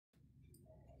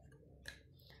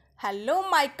Hello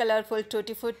my colorful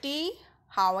tutti frutti,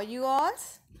 how are you all?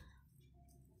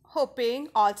 Hoping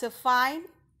also fine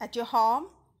at your home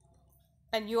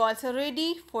and you also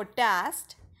ready for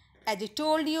test. As I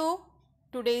told you,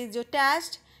 today is your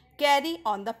test, carry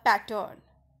on the pattern.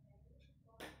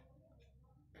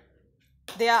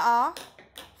 There are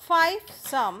 5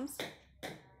 sums.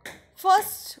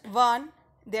 First one,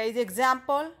 there is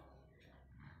example.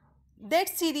 That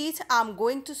series I am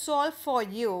going to solve for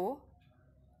you.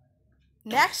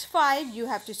 Next 5 you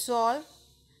have to solve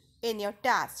in your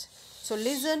test. So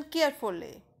listen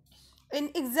carefully. In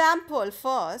example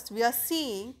first, we are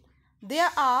seeing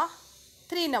there are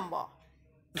 3 numbers.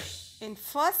 In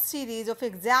first series of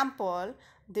example,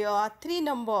 there are 3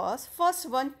 numbers. First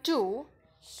one 2.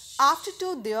 After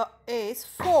 2 there is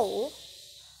 4.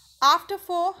 After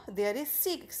 4 there is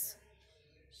 6.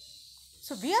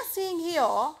 So we are seeing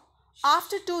here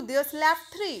after 2 there's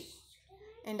left 3.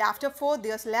 And after 4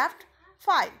 there's left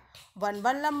 5.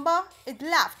 One number is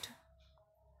left.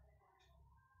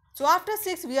 So after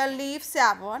 6 we will leave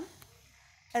 7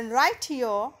 and write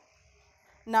here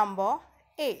number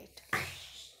 8.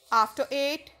 After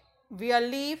 8 we will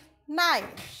leave 9.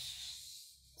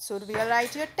 So we will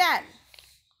write here 10.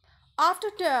 After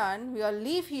 10 we will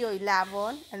leave here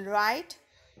 11 and write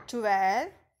 12.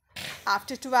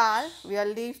 After 12 we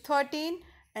will leave 13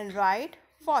 and write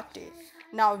 40.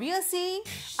 Now we are seeing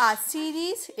our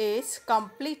series is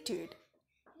completed.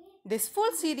 This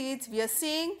full series we are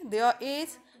seeing there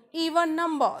is even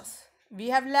numbers. We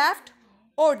have left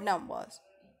odd numbers.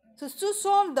 So to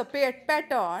solve the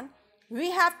pattern,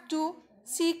 we have to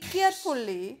see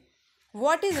carefully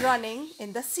what is running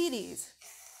in the series.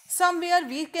 Somewhere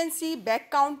we can see back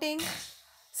counting.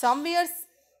 Somewhere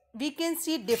we can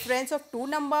see difference of 2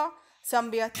 numbers.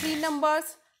 Somewhere 3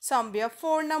 numbers. Somewhere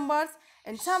 4 numbers.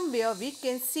 And somewhere we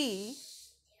can see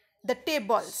the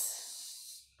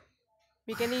tables.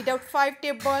 We can read out 5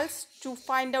 tables to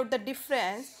find out the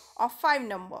difference of 5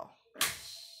 numbers.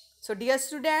 So dear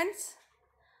students,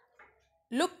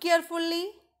 look carefully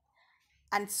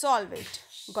and solve it.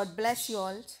 God bless you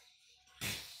all.